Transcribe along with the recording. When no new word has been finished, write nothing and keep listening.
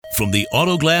from the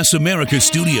Autoglass America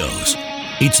studios.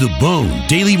 It's the Bone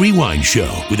Daily Rewind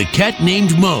Show with a cat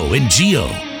named Mo and Geo.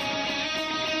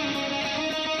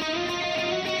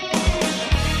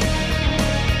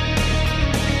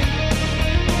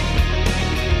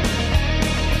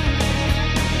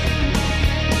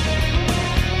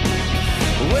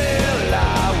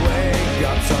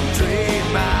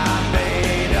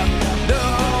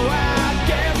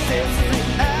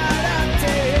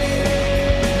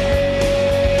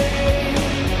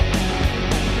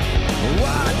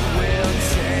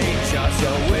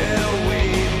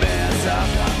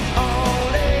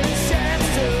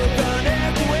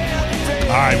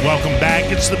 All right, welcome back.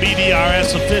 It's the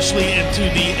BDRS officially into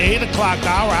the 8 o'clock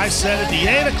hour. I said it, the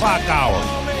 8 o'clock hour.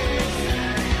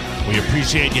 We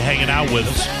appreciate you hanging out with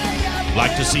us.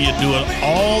 Like to see you do it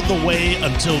all the way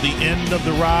until the end of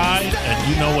the ride.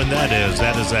 And you know when that is.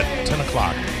 That is at 10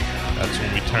 o'clock. That's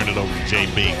when we turn it over to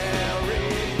JB.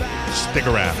 Stick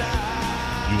around.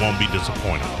 You won't be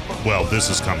disappointed. Well, this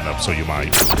is coming up, so you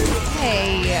might.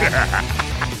 Hey.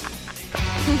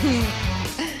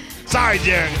 Sorry,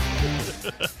 Jerry.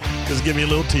 Just give me a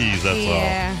little tease, that's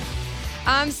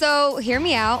all. So hear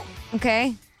me out,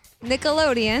 okay?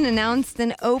 Nickelodeon announced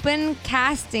an open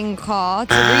casting call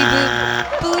to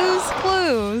reboot Blue's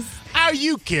Clues. Are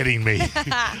you kidding me?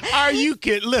 Are you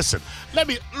kidding? Listen, let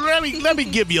me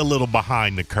give you a little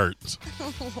behind the curtains.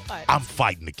 What? I'm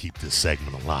fighting to keep this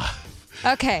segment alive.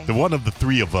 Okay. The one of the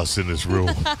three of us in this room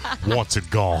wants it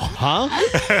gone. Huh?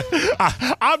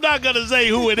 I'm not going to say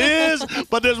who it is,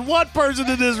 but there's one person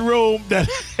in this room that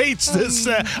hates this.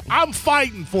 I'm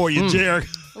fighting for you, Jerry.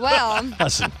 Well,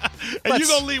 Listen. And you're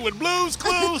going to leave with Blue's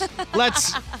Clues?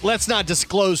 Let's not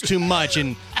disclose too much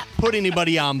and put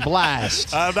anybody on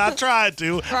blast. I'm not trying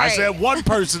to. I Right. said one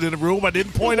person in the room. I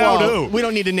didn't point out who. We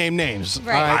don't need to name names.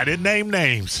 Right. all I didn't name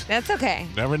names. that's okay.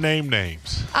 Never name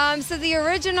names. So the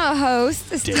original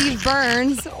host, Steve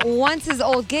Burns, wants his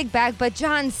old gig back, but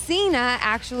John Cena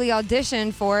actually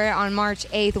auditioned for it on March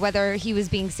 8th. Whether he was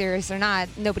being serious or not,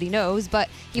 nobody knows, but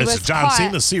he was John caught.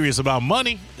 Cena's serious about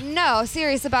money. No,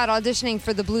 serious about auditioning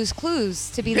for the Blue's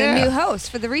Clues to be the Yeah. new host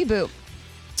for the reboot.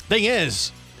 Thing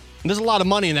is, there's a lot of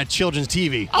money in that children's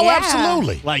TV. Oh, Yeah.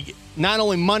 absolutely. Like, not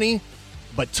only money,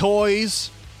 but toys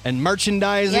and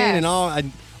merchandising Yes. and all. I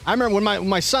remember when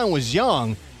my son was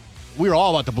young, we were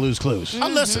all about the Blue's Clues.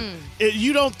 Listen,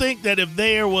 you don't think that if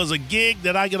there was a gig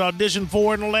that I could audition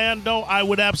for in Orlando, I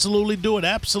would absolutely do it?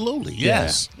 Absolutely,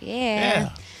 yes. Yeah.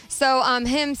 So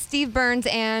him, Steve Burns,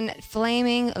 and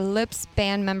Flaming Lips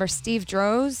band member Steve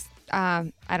Droz.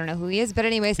 I don't know who he is, but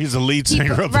anyways, He's the lead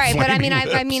singer of the right. But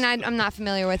Flaming I'm not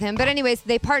familiar with him. But anyways,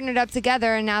 they partnered up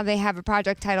together, and now they have a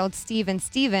project titled Steve and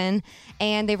Steven,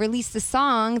 and they released a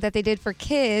song that they did for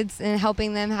kids and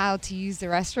helping them how to use the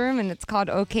restroom, and it's called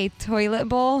 "OK Toilet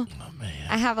Bowl." Oh, man.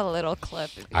 I have a little clip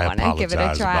if you I want to give it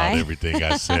a apologize try. about everything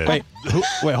I said.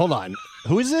 Wait, hold on.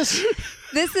 Who is this?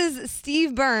 This is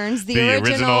Steve Burns, the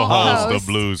original host of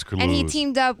Blue's Clues. and he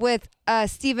teamed up with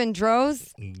Steven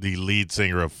Droz, The lead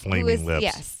singer of who Flaming is Lips.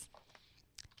 yes.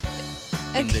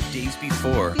 In the days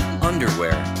before,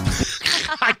 underwear.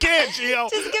 I can't, Gio.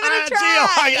 Just give it a Gio,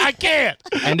 try. I can't.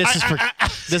 And this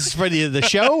is for the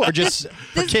show or just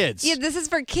for kids? Yeah, this is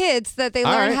for kids that they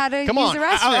All learn right. how to Come use on. the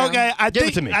restroom. Okay, Give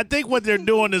it to me. I think what they're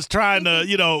doing is trying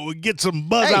to, get some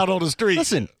buzz Hey, out on the street.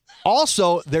 Listen.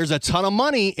 Also, there's a ton of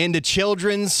money into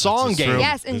children's song This is games. true.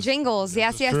 Yes, and jingles.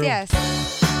 Yes, yes, true. yes.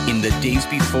 In the days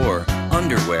before,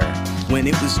 underwear. When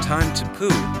it was time to poo,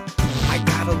 I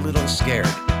got a little scared.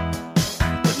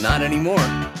 But not anymore,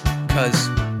 'cause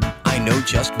I know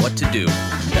just what to do.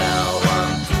 Now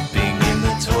I'm pooping in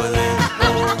the toilet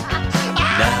bowl.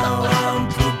 Now I'm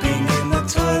pooping in the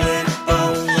toilet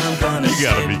bowl. I'm gonna You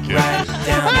gotta sit be kidding. right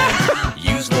down and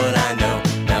use what I know.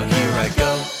 Now here I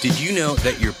go. Did you know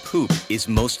that your poop is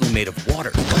mostly made of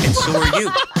water? And so are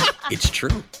you. It's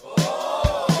true.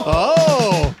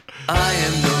 Oh. I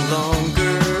am no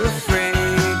longer afraid.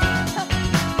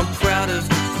 I'm proud of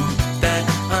the poop that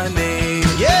I made.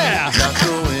 Yeah. Not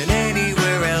going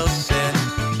anywhere else, and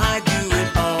I do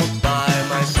it all by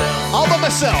myself. All by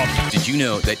myself. Did you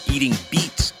know that eating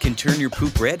beets can turn your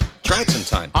poop red? Try it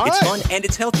sometime. All It's right. fun and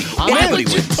it's healthy. Why Everybody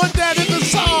Would you wins. put that in the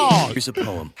song? Here's a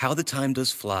poem. How the time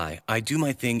does fly. I do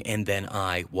my thing and then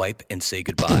I wipe and say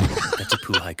goodbye. That's a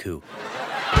poo haiku.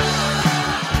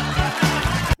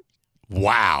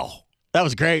 Wow. That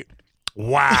was great.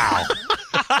 Wow.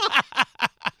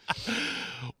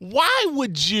 Why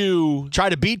would you? Try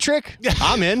to beat trick?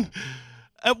 I'm in.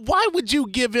 Why would you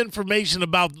give information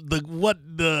about what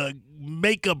the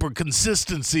makeup or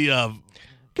consistency of?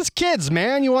 Because kids,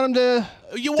 man, you want them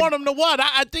You want them to what?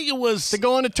 I think it was to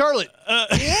go in the toilet.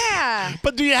 Yeah. Yeah.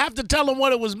 But do you have to tell them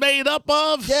what it was made up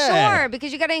of? Yeah. Sure,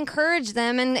 because you got to encourage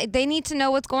them, and they need to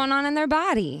know what's going on in their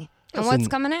body and Listen, what's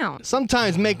coming out.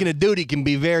 Sometimes making a duty can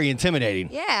be very intimidating.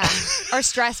 Yeah, or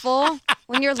stressful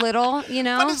when you're little, you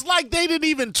know. But it's like they didn't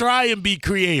even try and be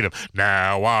creative.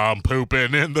 Now I'm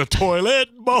pooping in the toilet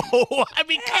bowl. I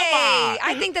mean, come on.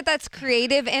 I think that's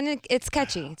creative, and it's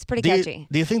catchy. It's pretty catchy.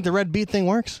 Do you think the red beet thing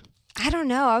works? I don't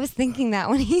know. I was thinking that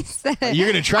when he said it.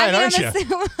 You're going to try it, aren't you?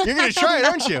 you? You're going to try it,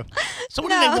 aren't you? So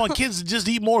what do they want kids to just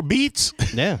eat more beets?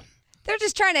 Yeah. They're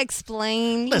just trying to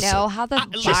explain, Listen, how the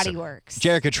body works.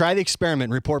 Jerica, try the experiment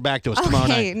and report back to us tomorrow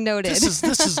Okay, night. noted.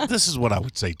 This is what I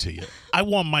would say to you. I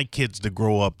want my kids to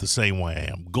grow up the same way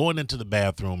I am, going into the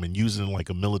bathroom and using it like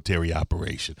a military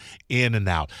operation, in and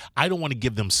out. I don't want to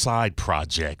give them side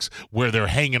projects where they're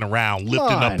hanging around,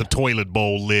 lifting up the toilet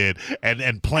bowl lid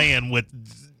and playing with.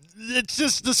 It's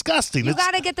just disgusting. You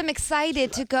got to get them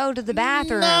excited to go to the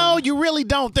bathroom. No, you really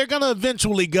don't. They're going to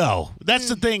eventually go. That's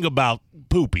the thing about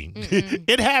pooping.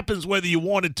 It happens whether you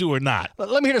want it to or not.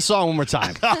 Let me hear the song one more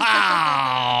time.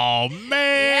 Oh,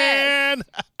 man.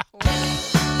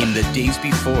 In the days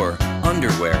before,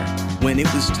 underwear, when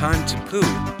it was time to poo,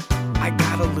 I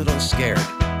got a little scared.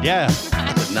 Yeah.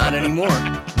 But not anymore.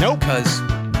 Nope. Because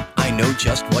I know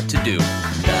just what to do.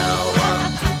 Now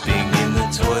I'm pooping in the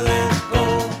toilet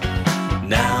bowl.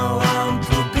 Now I'm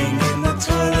pooping in the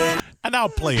toilet. And I'll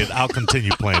play it. I'll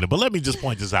continue playing it. But let me just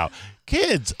point this out.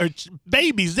 Kids or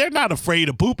babies, they're not afraid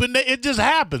of pooping. It just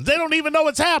happens. They don't even know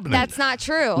what's happening. That's not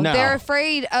true. No. They're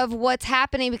afraid of what's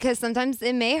happening because sometimes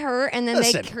it may hurt, and then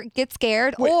Listen, they get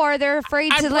scared, or they're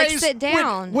afraid to sit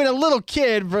down. When a little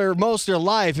kid for most of their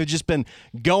life has just been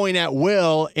going at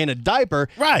will in a diaper,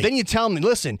 Right. Then you tell them,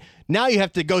 listen, now you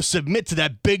have to go submit to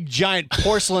that big giant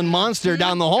porcelain monster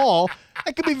down the hall.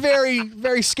 That could be very,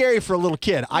 very scary for a little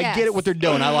kid. I Yes. get it what they're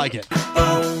doing. I like it.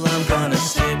 Oh, I'm gonna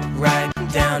sit right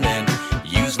down and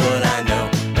use what I know.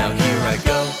 Now here I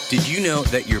go. Did you know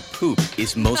that your poop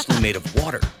is mostly made of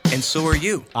water? And so are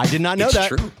you. I did not know It's that.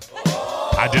 true.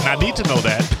 I did not need to know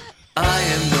that. I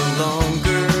am no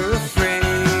longer afraid.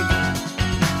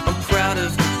 I'm proud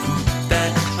of the poop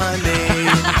that I made.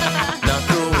 Not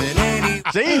going any.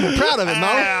 See, I'm proud of it, Mo.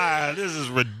 Ah, this is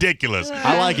ridiculous.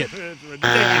 I like it. It's ridiculous. All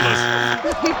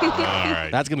right.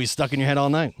 That's going to be stuck in your head all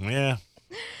night. Yeah.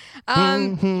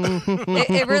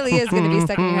 It really is going to be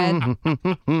stuck in your head.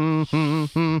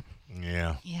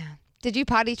 Yeah. Yeah. Did you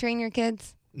potty train your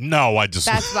kids? No, I just.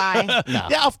 That's why.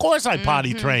 Yeah, of course I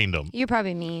potty trained them. You're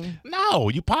probably mean. No,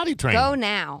 you potty trained Go them.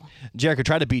 now. Jerica,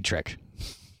 try the beat trick.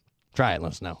 Try it.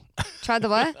 Let us know. Try the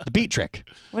what? The beat trick.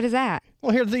 What is that?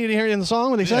 Well, here, you didn't hear it in the song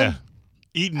what they said? Yeah.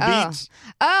 Eating Oh. beets.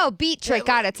 Oh, beat trick.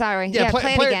 Got it. Sorry. Yeah,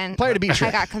 play it again. Play the beat trick.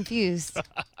 I got confused.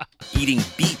 Eating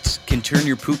beets can turn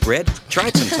your poop red. Try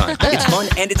it sometime. It's fun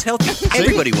and it's healthy.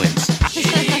 Everybody wins.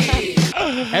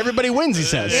 Everybody wins, he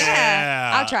says.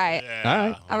 Yeah. I'll try it. Yeah. All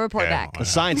right. I'll report Okay. back. A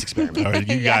science experiment. All right,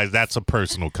 you guys, that's a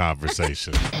personal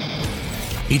conversation.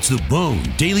 It's the Bone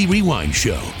Daily Rewind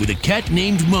Show with a cat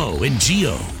named Mo and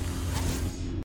Geo.